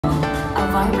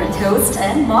vibrant host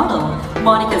and model,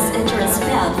 Monica's interest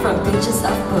spanned from pages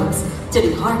of books to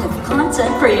the heart of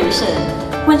content creation.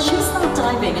 When she's not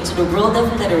diving into the world of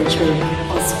literature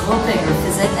or sculpting her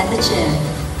physique at the gym,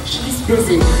 she's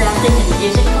busy crafting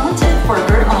engaging content for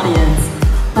her audience.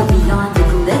 But beyond the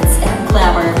glitz and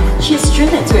glamour, she's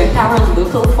driven to empower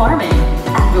local farming,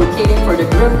 advocating for the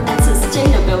growth and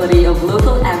sustainability of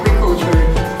local agriculture,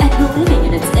 and believing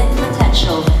in its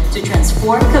potential to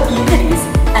transform communities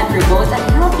and promote a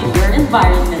healthier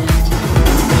environment.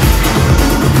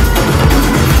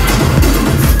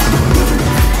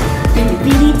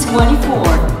 Binibining 24,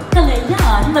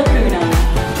 Kalayaan, Laguna.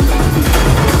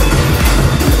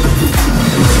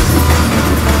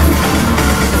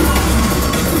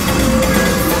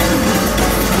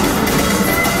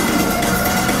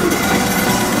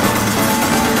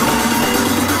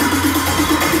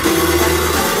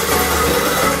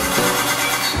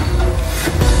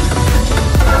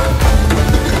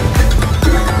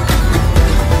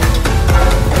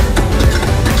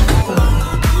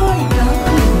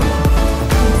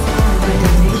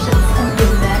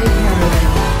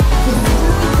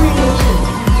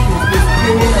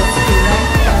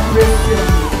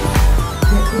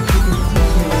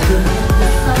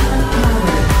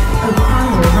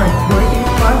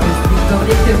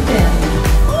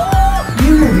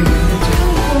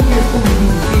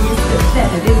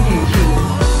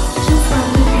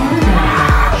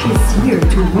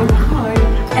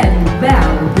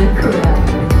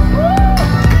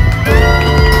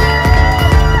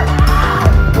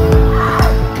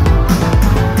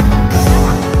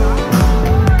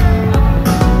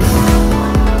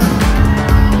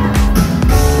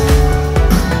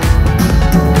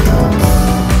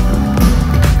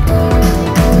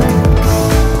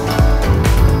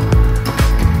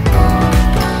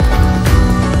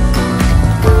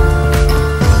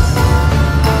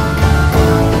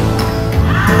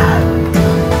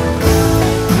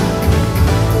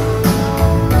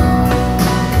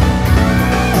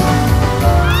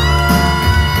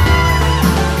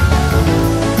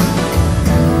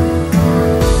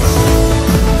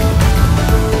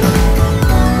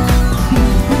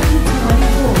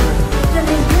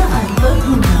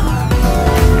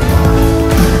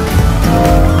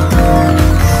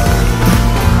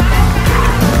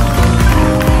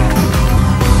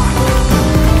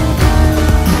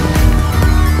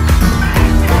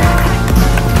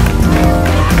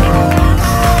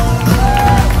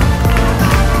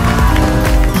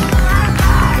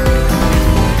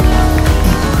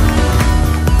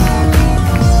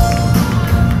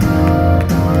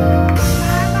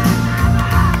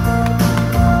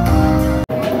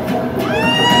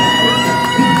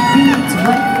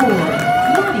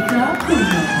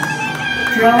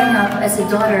 Growing up as a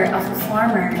daughter of a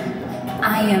farmer,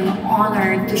 I am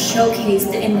honored to showcase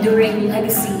the enduring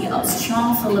legacy of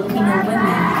strong Filipino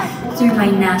women through my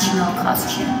national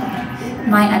costume.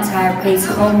 My attire pays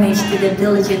homage to the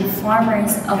diligent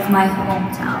farmers of my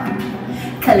hometown,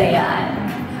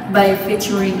 Kalayaan, by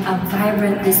featuring a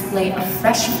vibrant display of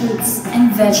fresh fruits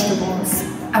and vegetables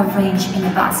arranged in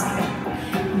a basket.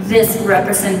 This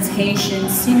representation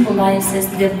symbolizes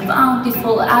the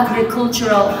bountiful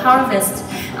agricultural harvest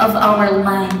of our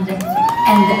land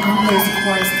and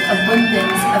underscores the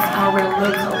abundance of our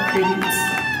local produce.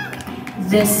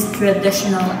 This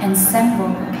traditional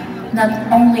ensemble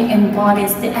not only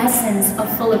embodies the essence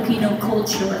of Filipino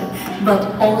culture,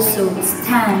 but also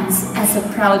stands as a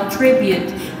proud tribute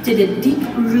to the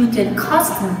deep-rooted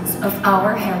customs of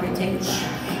our heritage.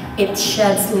 It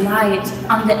sheds light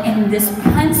on the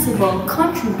indispensable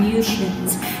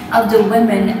contributions of the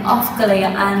women of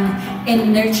Kalayaan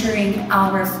in nurturing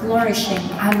our flourishing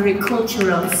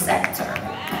agricultural sector.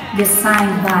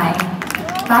 Designed by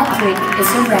Patrick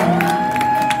Isorena.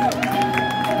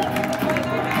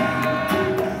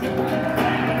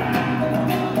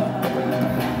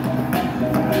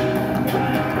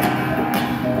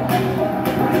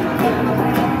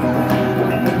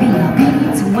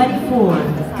 Binibining 24,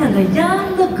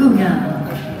 Kalayaan, Laguna.